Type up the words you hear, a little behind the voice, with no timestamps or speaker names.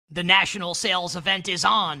The national sales event is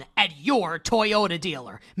on at your Toyota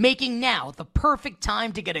dealer, making now the perfect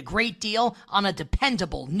time to get a great deal on a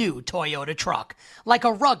dependable new Toyota truck. Like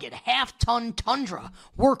a rugged half-ton Tundra,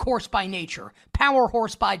 workhorse by nature, power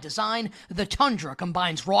horse by design, the Tundra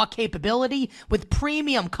combines raw capability with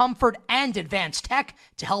premium comfort and advanced tech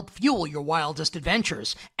to help fuel your wildest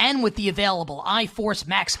adventures. And with the available iForce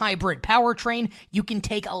Max Hybrid powertrain, you can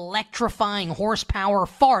take electrifying horsepower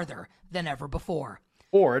farther than ever before.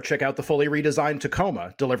 Or check out the fully redesigned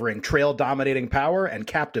Tacoma, delivering trail-dominating power and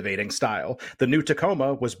captivating style. The new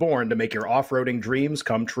Tacoma was born to make your off-roading dreams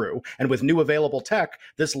come true. And with new available tech,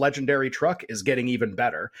 this legendary truck is getting even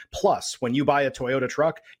better. Plus, when you buy a Toyota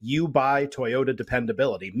truck, you buy Toyota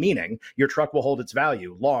dependability, meaning your truck will hold its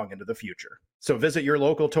value long into the future. So visit your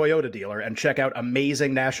local Toyota dealer and check out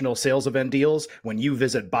amazing national sales event deals when you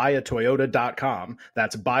visit buyatoyota.com.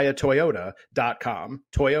 That's buyatoyota.com.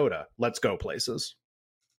 Toyota, let's go places.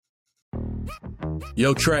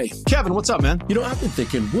 Yo, Trey. Kevin, what's up, man? You know, I've been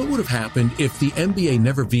thinking, what would have happened if the NBA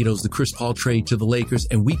never vetoes the Chris Paul trade to the Lakers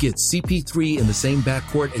and we get CP3 in the same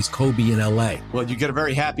backcourt as Kobe in LA? Well, you get a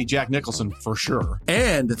very happy Jack Nicholson, for sure.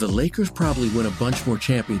 And the Lakers probably win a bunch more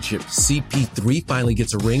championships. CP3 finally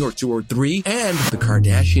gets a ring or two or three, and the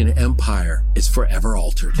Kardashian empire is forever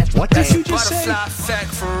altered. What did you just say?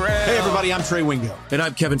 Hey, everybody, I'm Trey Wingo. And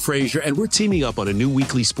I'm Kevin Frazier, and we're teaming up on a new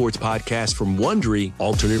weekly sports podcast from Wondery,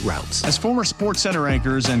 Alternate Routes. As former Sports Center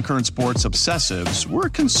anchors and current sports obsessives, we're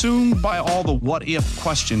consumed by all the what-if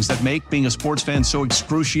questions that make being a sports fan so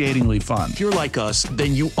excruciatingly fun. If you're like us,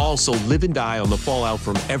 then you also live and die on the fallout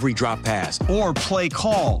from every drop pass. Or play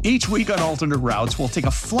call. Each week on Alternate Routes, we'll take a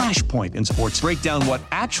flashpoint in sports, break down what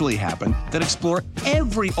actually happened, then explore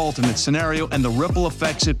every alternate scenario and the ripple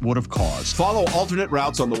effects it would have caused. Follow Alternate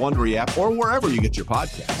Routes on the Wondery app or wherever you get your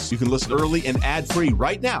podcasts. You can listen early and ad-free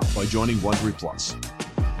right now by joining Wondery Plus.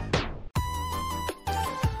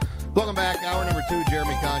 Welcome back. Hour number 2,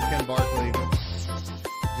 Jeremy Kahn, Ken Barkley.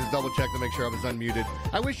 Just double check to make sure I was unmuted.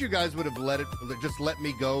 I wish you guys would have just let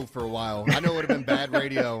me go for a while. I know it would have been bad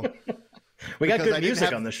radio. We got good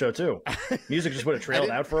music on this show, too. Music just would have trailed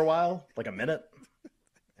out for a while, like a minute.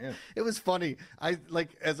 Yeah. It was funny.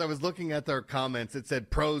 As I was looking at their comments, it said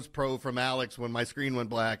pro from Alex when my screen went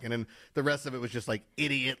black, and then the rest of it was just like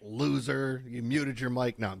idiot, loser, you muted your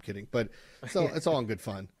mic. No, I'm kidding. But so it's all in good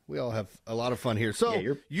fun. We all have a lot of fun here. So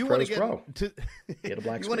you want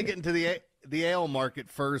to get into the AL market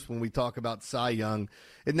first when we talk about Cy Young.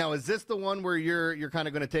 And now, is this the one where you're kind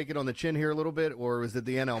of going to take it on the chin here a little bit, or is it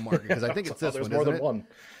the NL market? Because I think it's this one. There's more than one.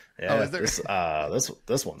 Yeah, is there?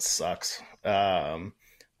 This one sucks. There's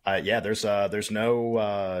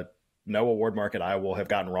no award market I will have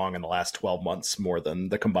gotten wrong in the last 12 months more than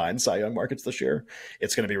the combined Cy Young markets this year.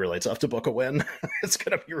 It's going to be really tough to book a win. It's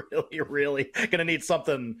going to be really, really going to need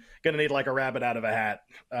something. Going to need like a rabbit out of a hat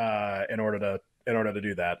in order to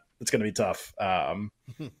do that. It's going to be tough.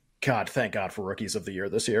 God, thank God for rookies of the year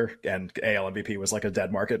this year. And AL MVP was like a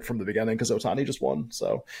dead market from the beginning because Ohtani just won.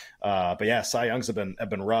 So, but yeah, Cy Youngs have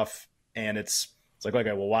been rough, and it's like,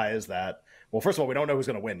 okay, well, why is that? Well, first of all, we don't know who's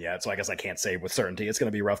going to win yet, so I guess I can't say with certainty. It's going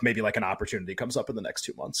to be rough. Maybe like an opportunity comes up in the next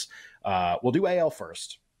 2 months. We'll do AL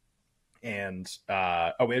first, and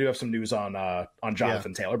we do have some news on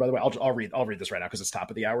Jonathan Taylor. By the way, I'll read this right now because it's top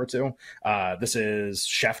of the hour too. This is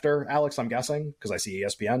Schefter, Alex. I'm guessing because I see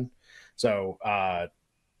ESPN. So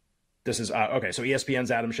this is okay. So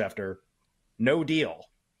ESPN's Adam Schefter. No deal. :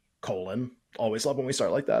 Always love when we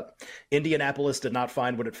start like that. Indianapolis did not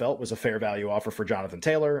find what it felt was a fair value offer for Jonathan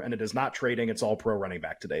Taylor, and it is not trading its all-pro running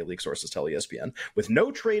back today, league sources tell ESPN. With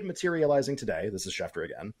no trade materializing today, this is Schefter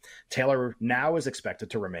again, Taylor now is expected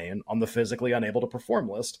to remain on the physically unable to perform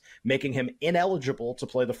list, making him ineligible to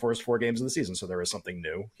play the first 4 games of the season. So there is something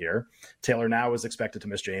new here. Taylor now is expected to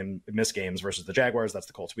miss games versus the Jaguars. That's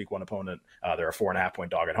the Colts' week 1 opponent. They're a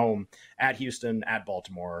 4.5-point dog at home, at Houston, at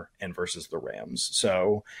Baltimore, and versus the Rams.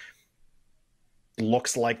 So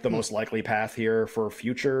looks like the most likely path here for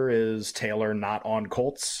future is Taylor not on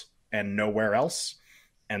Colts and nowhere else.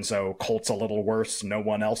 And so Colts a little worse, no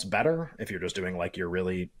one else better, if you're just doing like your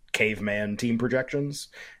really caveman team projections.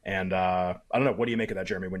 And I don't know. What do you make of that,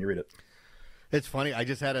 Jeremy, when you read it? It's funny. I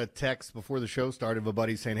just had a text before the show started of a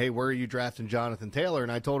buddy saying, hey, where are you drafting Jonathan Taylor?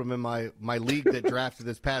 And I told him in my league that drafted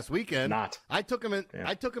this past weekend. I took him in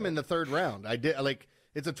the 3rd round. I did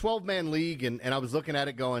it's a 12-man league, and I was looking at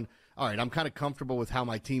it going, all right, I'm kind of comfortable with how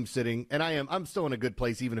my team's sitting, and I'm still in a good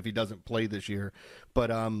place even if he doesn't play this year. But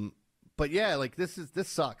yeah, like this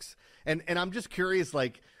sucks. And I'm just curious,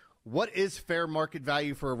 like, what is fair market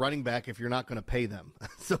value for a running back if you're not going to pay them?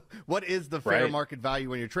 So what is the fair market value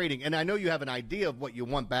when you're trading? And I know you have an idea of what you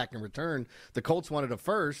want back in return. The Colts wanted a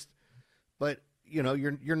first, but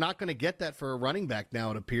you're not going to get that for a running back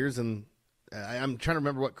now, it appears. And I'm trying to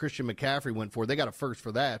remember what Christian McCaffrey went for. They got a first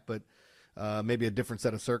for that, but maybe a different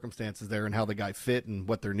set of circumstances there and how the guy fit and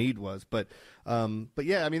what their need was. But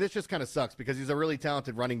yeah, I mean, this just kind of sucks because he's a really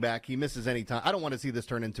talented running back. He misses any time. I don't want to see this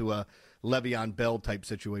turn into a Le'Veon Bell type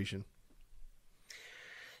situation.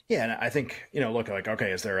 Yeah, and I think, look, like,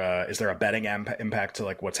 okay, is there a betting impact to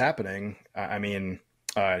like what's happening? I mean,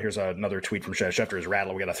 here's another tweet from Schefter's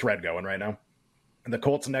Rattle. We got a thread going right now. The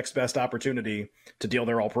Colts' next best opportunity to deal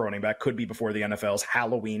their all-pro running back could be before the NFL's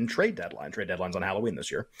Halloween trade deadline. Trade deadline's on Halloween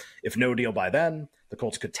this year. If no deal by then, the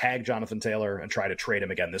Colts could tag Jonathan Taylor and try to trade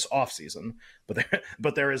him again this offseason.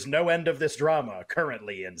 But there is no end of this drama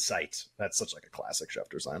currently in sight. That's such like a classic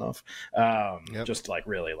Schefter sign-off. Just like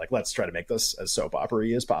really, like let's try to make this as soap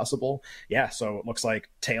opera-y as possible. Yeah, so it looks like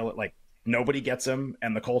Taylor, like nobody gets him,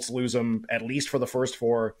 and the Colts lose him at least for the first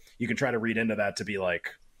 4. You can try to read into that to be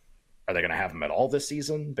like, are they going to have him at all this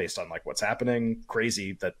season based on like what's happening?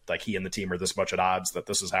 Crazy that like he and the team are this much at odds that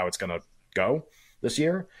this is how it's going to go this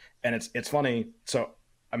year. And it's funny. So,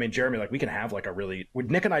 I mean, Jeremy, like we can have like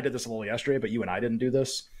Nick and I did this a little yesterday, but you and I didn't do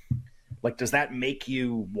this. Like, does that make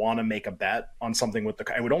you want to make a bet on something with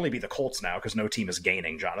it would only be the Colts now because no team is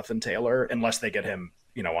gaining Jonathan Taylor unless they get him,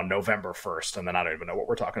 on November 1st. And then I don't even know what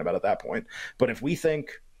we're talking about at that point. But if we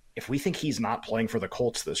think he's not playing for the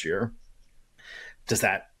Colts this year, does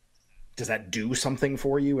that do something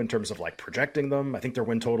for you in terms of like projecting them? I think their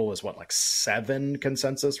win total is like 7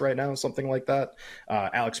 consensus right now, something like that.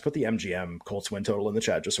 Alex, put the MGM Colts win total in the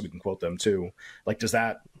chat just so we can quote them too. Like, does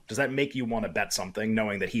that make you want to bet something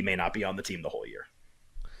knowing that he may not be on the team the whole year?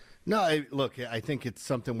 No, I think it's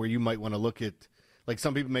something where you might want to look at, like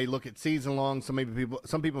some people may look at season long.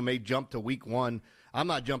 Some people may jump to week 1. I'm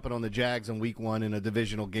not jumping on the Jags in week 1 in a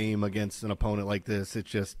divisional game against an opponent like this.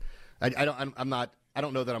 It's just, I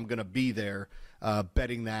don't know that I'm going to be there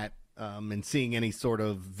betting that and seeing any sort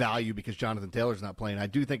of value because Jonathan Taylor's not playing. I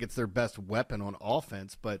do think it's their best weapon on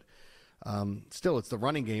offense, but still, it's the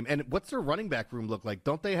running game. And what's their running back room look like?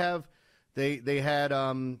 Don't they have they had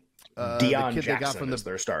Deion the kid Jackson they got from is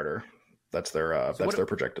their starter. That's their their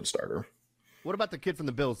projected starter. What about the kid from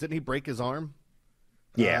the Bills? Didn't he break his arm?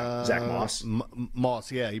 Yeah, Zach Moss.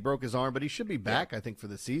 Moss, yeah, he broke his arm, but he should be back, I think, for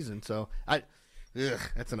the season. So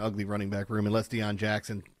that's an ugly running back room unless Deion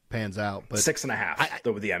Jackson pans out. But 6.5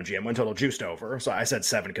 though with the MGM win total juiced over. So I said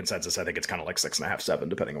 7 consensus. I think it's kind of like 6.5, 7,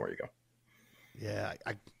 depending on where you go. Yeah,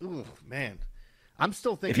 man, I'm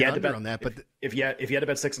still thinking under on that. But if you had to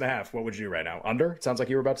bet 6.5, what would you do right now? Under? Sounds like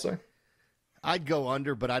you were about to say. I'd go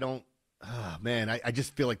under, but I don't. Oh, man, I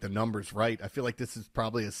just feel like the number's right. I feel like this is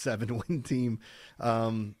probably a 7-win team.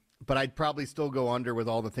 But I'd probably still go under with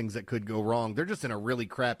all the things that could go wrong. They're just in a really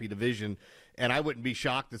crappy division, and I wouldn't be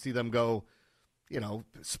shocked to see them go,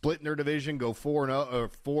 split in their division, go 4-0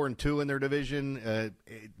 or 4-2 in their division.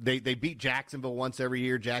 They beat Jacksonville once every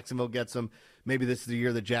year. Jacksonville gets them. Maybe this is the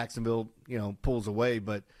year that Jacksonville, pulls away.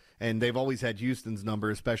 And they've always had Houston's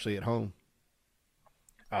number, especially at home.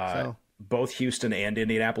 Both Houston and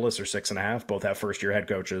Indianapolis are 6.5. Both have first-year head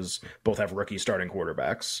coaches. Both have rookie starting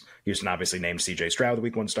quarterbacks. Houston obviously named C.J. Stroud the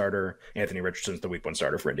Week 1 starter. Anthony Richardson's the Week 1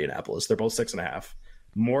 starter for Indianapolis. They're both 6.5.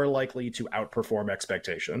 More likely to outperform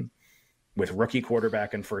expectation with rookie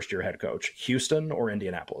quarterback and first-year head coach. Houston or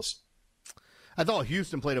Indianapolis? I thought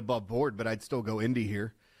Houston played above board, but I'd still go Indy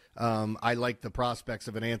here. I like the prospects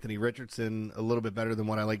of an Anthony Richardson a little bit better than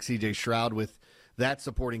what I like C.J. Stroud with that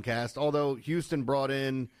supporting cast. Although Houston brought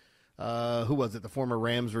in who was it? The former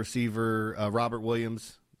Rams receiver, Robert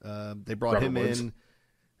Williams. They brought him in.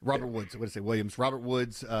 Robert Woods. What did I say? Williams. Robert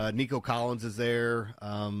Woods. Nico Collins is there.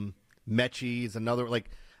 Mechie is another.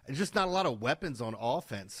 Just not a lot of weapons on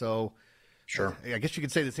offense. So, sure. I guess you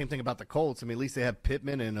could say the same thing about the Colts. I mean, at least they have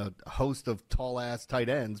Pittman and a host of tall-ass tight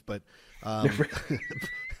ends. But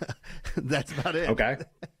that's about it. Okay.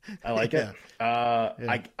 I like it.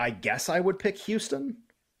 I guess I would pick Houston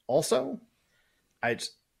also.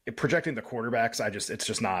 Projecting the quarterbacks, it's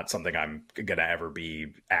just not something I'm gonna ever be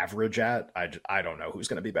average at. I don't know who's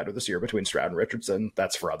gonna be better this year between Stroud and Richardson.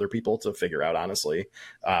 That's for other people to figure out. Honestly,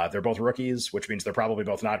 they're both rookies, which means they're probably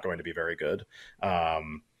both not going to be very good.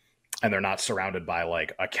 And they're not surrounded by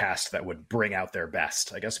like a cast that would bring out their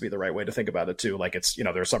best. I guess would be the right way to think about it too. Like it's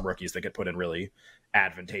there are some rookies that get put in really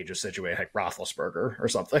advantageous situation, like Roethlisberger or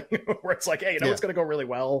something, where it's like, hey, it's gonna go really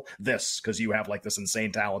well because you have like this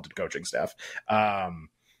insane talented coaching staff.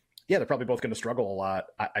 Yeah, they're probably both going to struggle a lot.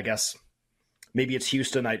 I guess maybe it's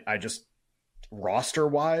Houston. roster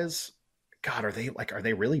wise, God, are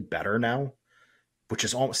they really better now? Which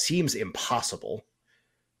is almost seems impossible.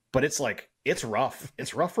 But it's like, it's rough.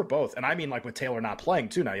 It's rough for both. And I mean, like with Taylor not playing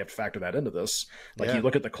too, now you have to factor that into this. Like you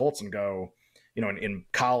look at the Colts and go, you know, in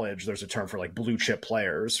college, there's a term for like blue chip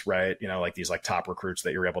players, right? You know, like these like top recruits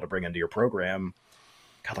that you're able to bring into your program.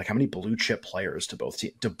 God, like how many blue chip players do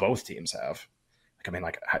both teams have? Like, I mean,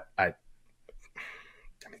 like I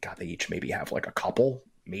mean, God, they each maybe have like a couple,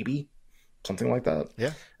 maybe something like that.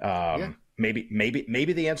 Yeah.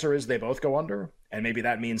 Maybe the answer is they both go under. And maybe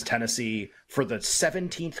that means Tennessee, for the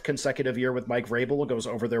 17th consecutive year with Mike Vrabel, goes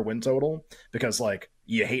over their win total because, like,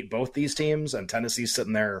 you hate both these teams, and Tennessee's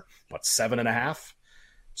sitting there, 7.5?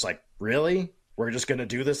 It's like, really? We're just going to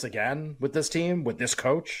do this again with this team, with this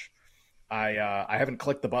coach? I haven't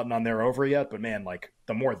clicked the button on their over yet, but man, like,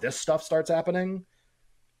 the more this stuff starts happening,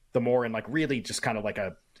 the more in, like, really just kind of like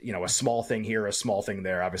a small thing here, a small thing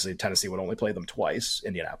there. Obviously, Tennessee would only play them twice,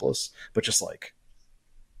 Indianapolis, but just like,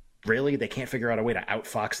 really? They can't figure out a way to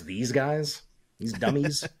outfox these guys? These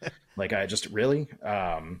dummies? Like, I just really?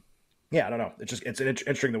 Yeah, I don't know. It's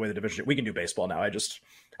interesting the way the division. We can do baseball now. I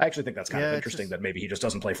actually think that's kind of interesting that maybe he just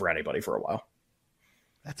doesn't play for anybody for a while.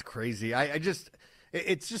 That's crazy.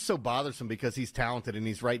 It's just so bothersome because he's talented and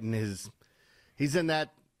he's he's in that,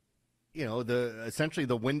 essentially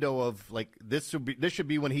the window of like, this should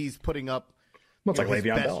be when he's putting up his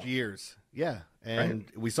Le'Veon best Bell years. Yeah. And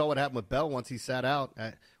we saw what happened with Bell once he sat out.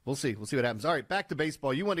 We'll see. We'll see what happens. All right, back to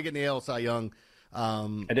baseball. You wanted to get in the AL Cy Young.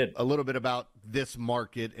 I did. A little bit about this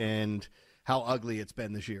market and how ugly it's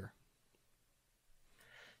been this year.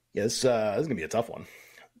 Yeah, this is going to be a tough one.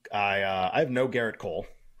 I have no Garrett Cole.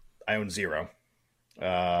 I own 0.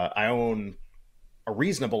 I own a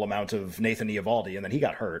reasonable amount of Nathan Eovaldi, and then he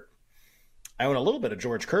got hurt. I own a little bit of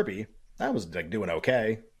George Kirby. I was like doing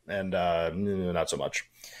okay, and not so much.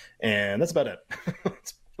 And that's about it.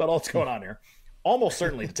 That's about all that's going on here. Almost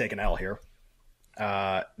certainly to take an L here.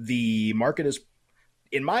 The market is,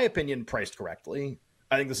 in my opinion, priced correctly.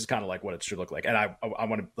 I think this is kind of like what it should look like. And I'm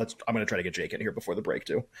going to try to get Jake in here before the break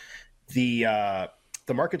too.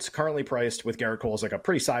 The market's currently priced with Garrett Cole as like a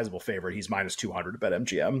pretty sizable favorite. He's minus 200 at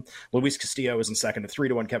BetMGM. Luis Castillo is in second at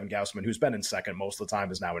 3-1. Kevin Gausman, who's been in second most of the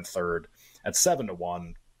time, is now in third at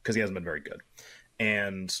 7-1 because he hasn't been very good.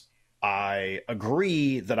 And I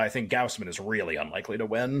agree that I think Gausman is really unlikely to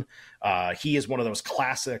win. He is one of those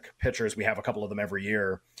classic pitchers. We have a couple of them every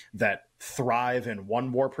year that thrive in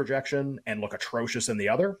one WAR projection and look atrocious in the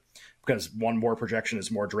other, because one WAR projection is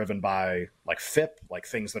more driven by like FIP, like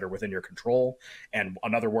things that are within your control. And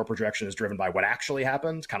another WAR projection is driven by what actually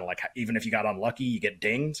happened. Kind of like, even if you got unlucky, you get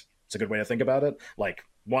dinged. It's a good way to think about it. Like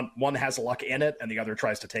one has luck in it and the other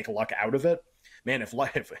tries to take luck out of it. Man,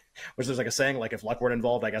 which there's like a saying, like if luck weren't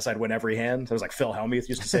involved, I guess I'd win every hand. It was like Phil Hellmuth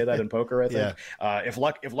used to say that in poker, I think. Yeah. If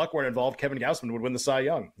luck weren't involved, Kevin Gausman would win the Cy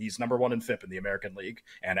Young. He's number 1 in FIP in the American League.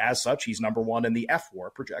 And as such, he's number 1 in the F-WAR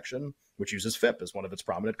projection, which uses FIP as one of its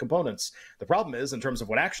prominent components. The problem is, in terms of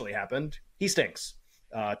what actually happened, he stinks.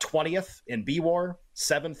 20th in B-WAR,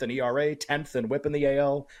 7th in ERA, 10th in WHIP in the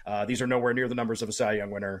AL. These are nowhere near the numbers of a Cy Young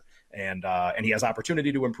winner. And he has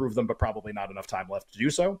opportunity to improve them, but probably not enough time left to do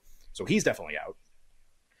so. So he's definitely out.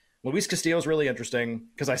 Luis Castillo is really interesting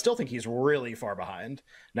because I still think he's really far behind.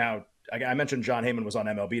 Now, I mentioned John Heyman was on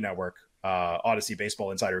MLB Network, Odyssey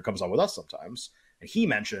Baseball Insider, who comes on with us sometimes. And he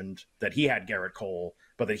mentioned that he had Garrett Cole,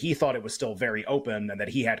 but that he thought it was still very open and that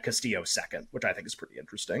he had Castillo second, which I think is pretty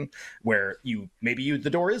interesting, where the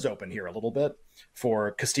door is open here a little bit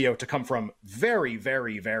for Castillo to come from very,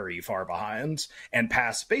 very, very far behind and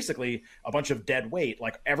pass basically a bunch of dead weight.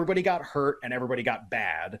 Like everybody got hurt and everybody got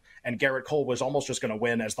bad, and Garrett Cole was almost just going to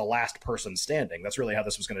win as the last person standing. That's really how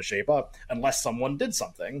this was going to shape up, unless someone did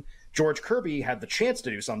something. George Kirby had the chance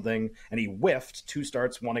to do something, and he whiffed 2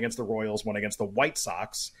 starts, one against the Royals, one against the White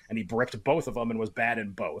Sox, and he bricked both of them and was bad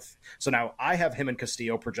in both. So now I have him and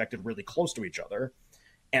Castillo projected really close to each other,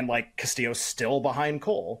 and like Castillo's still behind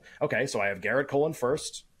Cole. Okay, so I have Garrett Cole in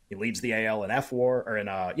first. He leads the AL in F-WAR, or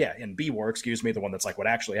in B-WAR, excuse me, the one that's like what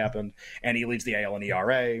actually happened, and he leads the AL in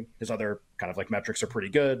ERA. His other kind of like metrics are pretty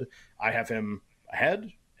good. I have him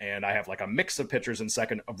ahead. And I have like a mix of pitchers in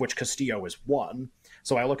second, of which Castillo is 1.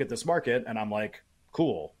 So I look at this market and I'm like,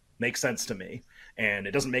 cool, makes sense to me. And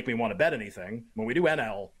it doesn't make me want to bet anything. When we do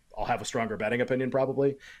NL, I'll have a stronger betting opinion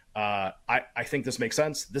probably. I think this makes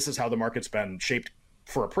sense. This is how the market's been shaped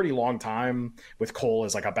for a pretty long time, with Cole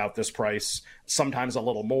is like about this price, sometimes a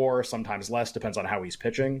little more, sometimes less, depends on how he's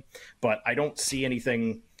pitching. But I don't see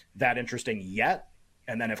anything that interesting yet.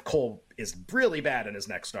 And then if Cole is really bad in his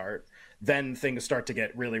next start, then things start to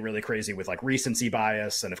get really, really crazy with like recency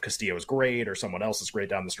bias. And if Castillo is great or someone else is great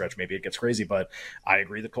down the stretch, maybe it gets crazy. But I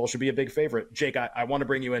agree that Cole should be a big favorite. Jake, I want to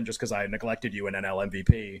bring you in just because I neglected you in NL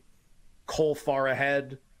MVP. Cole far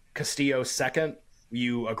ahead, Castillo second.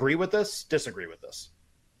 You agree with this? Disagree with this?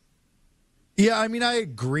 Yeah, I mean, I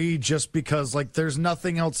agree just because, like, there's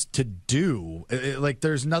nothing else to do.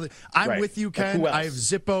 There's nothing. I'm with you, Ken. Like, I have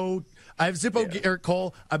Zippo. Garrett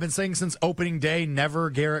Cole. I've been saying since opening day,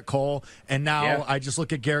 never Garrett Cole. And now I just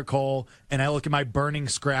look at Garrett Cole and I look at my burning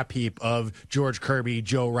scrap heap of George Kirby,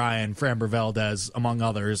 Joe Ryan, Framber Valdez, among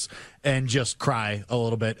others, and just cry a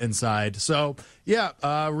little bit inside. So, yeah,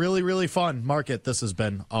 really, really fun market this has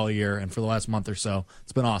been all year and for the last month or so.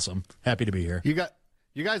 It's been awesome. Happy to be here.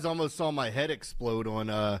 You guys almost saw my head explode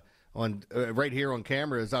on right here on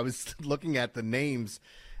camera as I was looking at the names.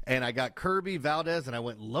 And I got Kirby, Valdez, and I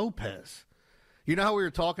went Lopez. You know how we were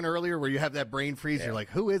talking earlier where you have that brain freeze? Yeah. You're like,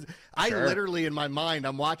 who is – I literally in my mind,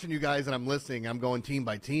 I'm watching you guys and I'm listening. I'm going team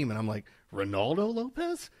by team, and I'm like, Ronaldo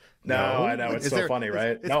Lopez? No, I know. It's so funny,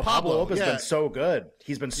 right? It's Pablo Lopez has been so good.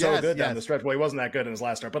 He's been so good down the stretch. Well, he wasn't that good in his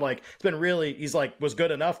last start. But, like, it's been really – he's, like, was good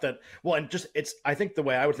enough that – well, and just it's – I think the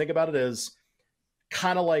way I would think about it is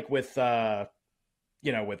kind of like with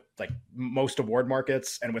with like most award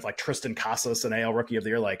markets and with like Tristan Casas and AL Rookie of the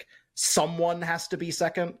Year, like someone has to be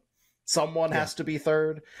second, someone has to be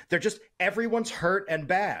third. They're just everyone's hurt and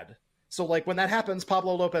bad. So like when that happens,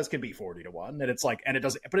 Pablo Lopez can be 40-1, and it's like, and it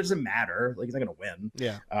doesn't matter. Like he's not going to win.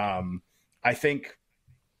 Yeah. I think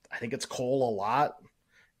it's Cole a lot,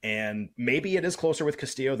 and maybe it is closer with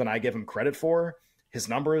Castillo than I give him credit for. His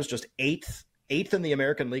number is just eighth in the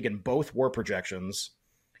American League in both WAR projections.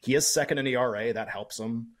 He is second in ERA. That helps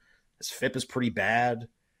him. His FIP is pretty bad.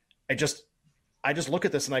 I just look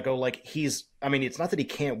at this and I go like it's not that he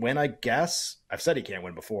can't win, I guess. I've said he can't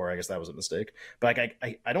win before. I guess that was a mistake. But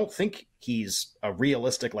like, I don't think he's a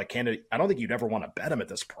realistic like candidate. I don't think you'd ever want to bet him at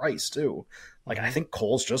this price too. Like I think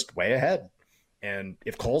Cole's just way ahead. And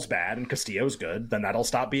if Cole's bad and Castillo's good, then that'll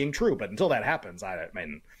stop being true. But until that happens, I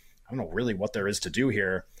don't know really what there is to do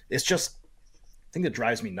here. It's just the thing that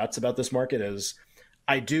drives me nuts about this market is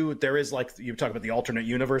there is like you talk about the alternate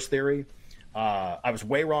universe theory. I was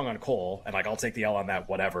way wrong on Cole, and like I'll take the L on that.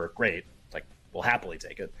 Whatever, great. Like we'll happily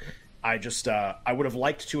take it. I would have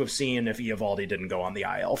liked to have seen if Eovaldi didn't go on the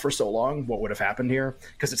IL for so long, what would have happened here?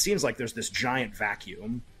 Because it seems like there's this giant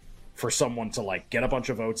vacuum for someone to like get a bunch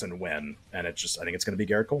of votes and win, and I think it's going to be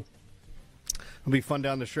Garrett Cole. It'll be fun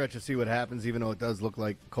down the stretch to see what happens, even though it does look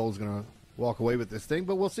like Cole's going to walk away with this thing,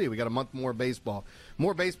 but we'll see. We got a month more baseball.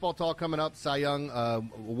 More baseball talk coming up. Cy Young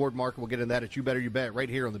award market. We'll get into that at You Better You Bet right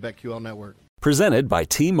here on the BetQL Network. Presented by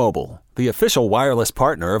T-Mobile, the official wireless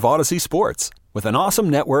partner of Odyssey Sports. With an awesome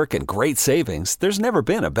network and great savings, there's never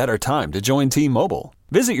been a better time to join T-Mobile.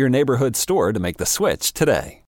 Visit your neighborhood store to make the switch today.